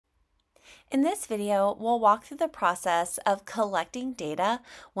In this video, we'll walk through the process of collecting data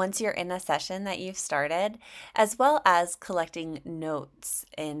once you're in a session that you've started, as well as collecting notes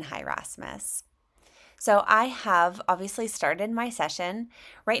in Hi Rasmus. So I have obviously started my session.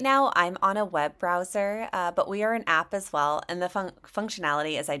 Right now I'm on a web browser, but we are an app as well, and the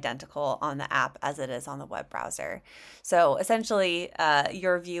functionality is identical on the app as it is on the web browser. So essentially,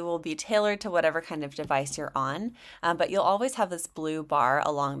 your view will be tailored to whatever kind of device you're on, but you'll always have this blue bar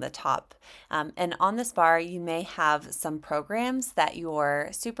along the top. And on this bar, you may have some programs that your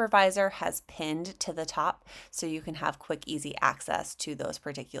supervisor has pinned to the top so you can have quick, easy access to those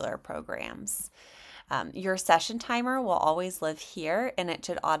particular programs. Your session timer will always live here and it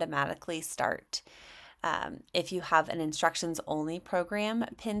should automatically start. If you have an instructions only program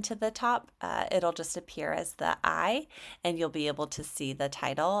pinned to the top, it'll just appear as the I and you'll be able to see the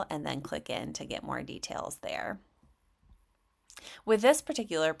title and then click in to get more details there. With this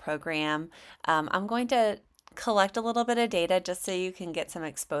particular program, I'm going to collect a little bit of data just so you can get some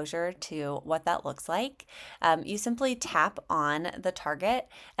exposure to what that looks like. You simply tap on the target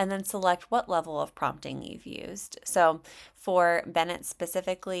and then select what level of prompting you've used. So for Bennett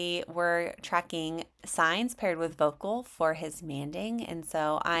specifically, we're tracking signs paired with vocal for his manding, and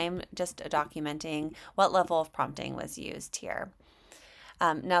so I'm just documenting what level of prompting was used here.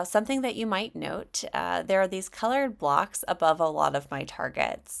 Now, something that you might note, there are these colored blocks above a lot of my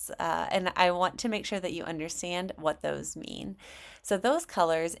targets, and I want to make sure that you understand what those mean. So those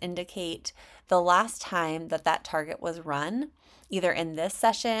colors indicate the last time that that target was run, either in this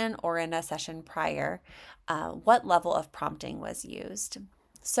session or in a session prior, what level of prompting was used.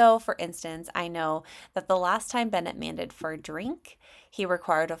 So, for instance, I know that the last time Bennett manded for a drink, he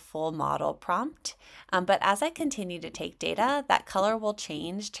required a full model prompt. But as I continue to take data, that color will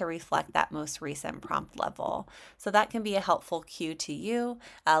change to reflect that most recent prompt level. So that can be a helpful cue to you,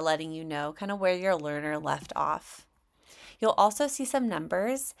 letting you know kind of where your learner left off. You'll also see some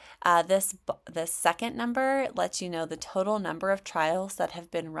numbers. This second number lets you know the total number of trials that have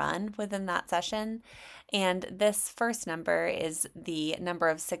been run within that session. And this first number is the number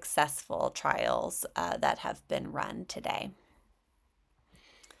of successful trials that have been run today.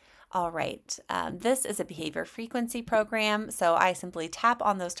 All right, this is a behavior frequency program, so I simply tap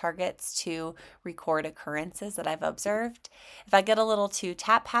on those targets to record occurrences that I've observed. If I get a little too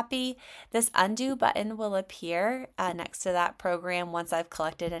tap happy, this undo button will appear next to that program once I've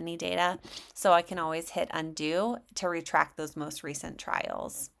collected any data, so I can always hit undo to retract those most recent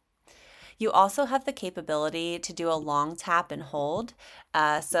trials. You also have the capability to do a long tap and hold.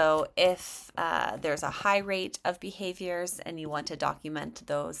 So if there's a high rate of behaviors and you want to document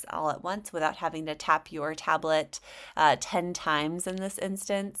those all at once without having to tap your tablet 10 times in this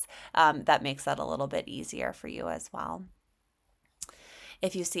instance, that makes that a little bit easier for you as well.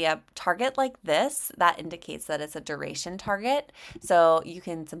 If you see a target like this, that indicates that it's a duration target. So you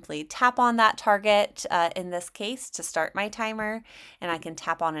can simply tap on that target in this case to start my timer, and I can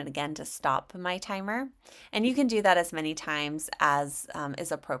tap on it again to stop my timer. And you can do that as many times as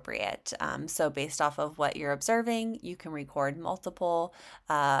is appropriate. So based off of what you're observing, you can record multiple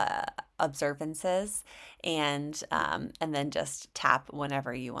observances and then just tap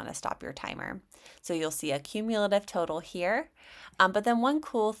whenever you want to stop your timer. So you'll see a cumulative total here. But then one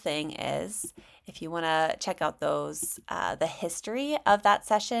cool thing is if you want to check out those the history of that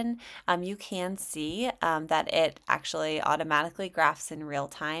session, you can see that it actually automatically graphs in real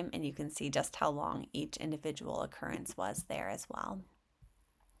time, and you can see just how long each individual occurrence was there as well.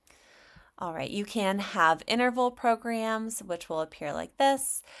 All right, you can have interval programs, which will appear like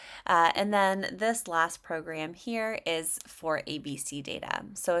this. And then this last program here is for ABC data.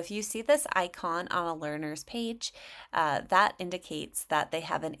 So if you see this icon on a learner's page, that indicates that they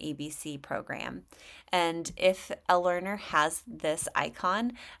have an ABC program. And if a learner has this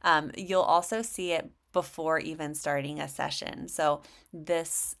icon, you'll also see it before even starting a session. So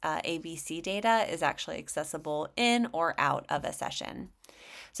this ABC data is actually accessible in or out of a session.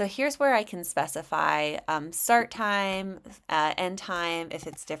 So here's where I can specify start time, end time if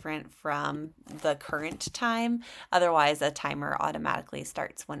it's different from the current time. Otherwise, a timer automatically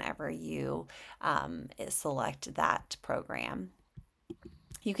starts whenever you select that program.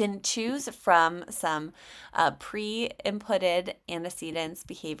 You can choose from some pre-inputted antecedents,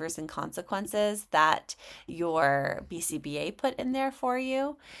 behaviors, and consequences that your BCBA put in there for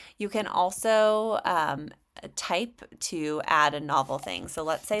you. You can also type to add a novel thing. So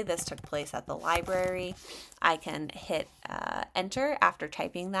let's say this took place at the library. I can hit enter after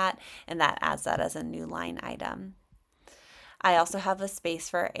typing that, and that adds that as a new line item. I also have a space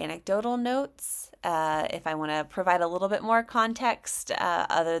for anecdotal notes if I want to provide a little bit more context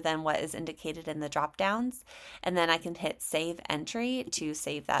other than what is indicated in the drop downs. And then I can hit Save Entry to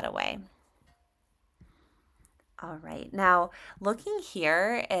save that away. All right, now looking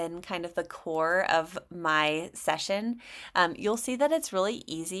here in kind of the core of my session, you'll see that it's really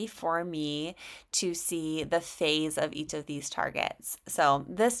easy for me to see the phase of each of these targets. So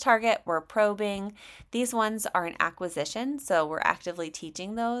this target we're probing, these ones are an acquisition, so we're actively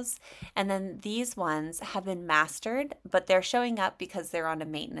teaching those. And then these ones have been mastered, but they're showing up because they're on a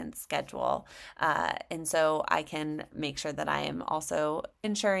maintenance schedule. And so I can make sure that I am also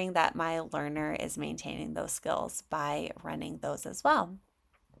ensuring that my learner is maintaining those skills by running those as well.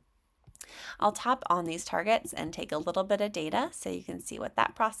 I'll tap on these targets and take a little bit of data so you can see what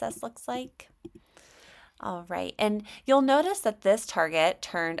that process looks like. All right, and you'll notice that this target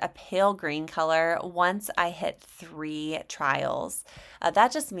turned a pale green color once I hit 3 trials.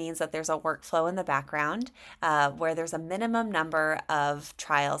 That just means that there's a workflow in the background where there's a minimum number of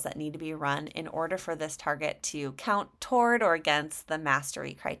trials that need to be run in order for this target to count toward or against the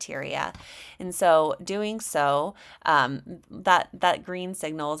mastery criteria. And so doing so, that green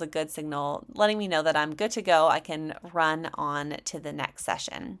signal is a good signal letting me know that I'm good to go. I can run on to the next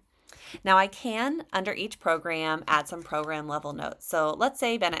session. Now I can, under each program, add some program level notes. So let's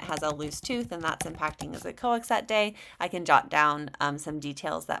say Bennett has a loose tooth and that's impacting his echoics that day. I can jot down some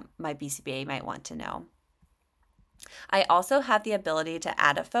details that my BCBA might want to know. I also have the ability to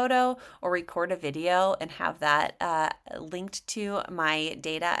add a photo or record a video and have that linked to my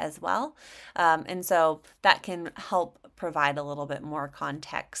data as well. And so that can help provide a little bit more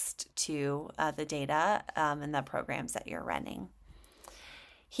context to the data and the programs that you're running.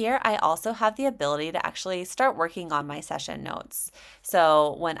 Here, I also have the ability to actually start working on my session notes.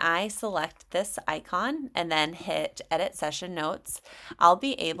 So when I select this icon and then hit Edit Session Notes, I'll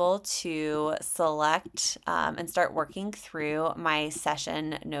be able to select and start working through my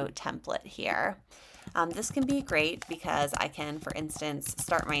session note template here. This can be great because I can, for instance,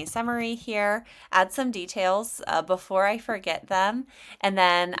 start my summary here, add some details before I forget them, and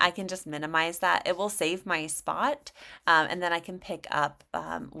then I can just minimize that. It will save my spot, and then I can pick up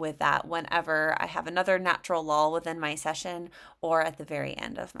with that whenever I have another natural lull within my session or at the very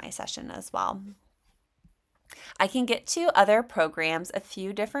end of my session as well. I can get to other programs a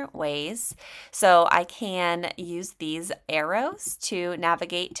few different ways. So I can use these arrows to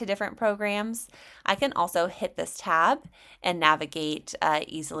navigate to different programs. I can also hit this tab and navigate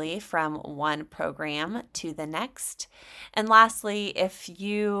easily from one program to the next. And lastly, if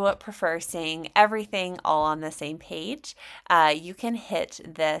you prefer seeing everything all on the same page, you can hit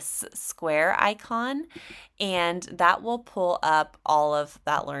this square icon and that will pull up all of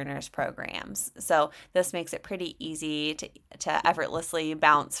that learner's programs. So this makes it pretty easy to effortlessly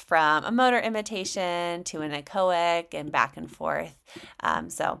bounce from a motor imitation to an echoic and back and forth.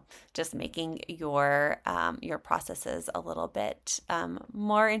 So just making your processes a little bit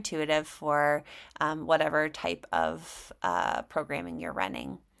more intuitive for whatever type of programming you're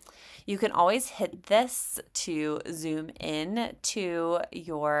running. You can always hit this to zoom in to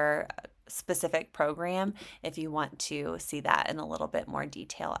your specific program if you want to see that in a little bit more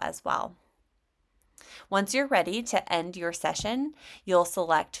detail as well. Once you're ready to end your session, you'll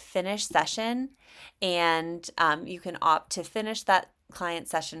select Finish Session, and you can opt to finish that client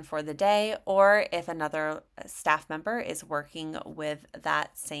session for the day, or if another staff member is working with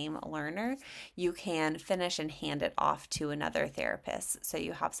that same learner, you can finish and hand it off to another therapist. So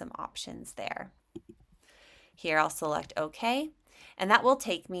you have some options there. Here I'll select OK, and that will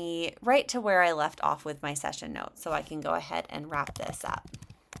take me right to where I left off with my session notes. So I can go ahead and wrap this up.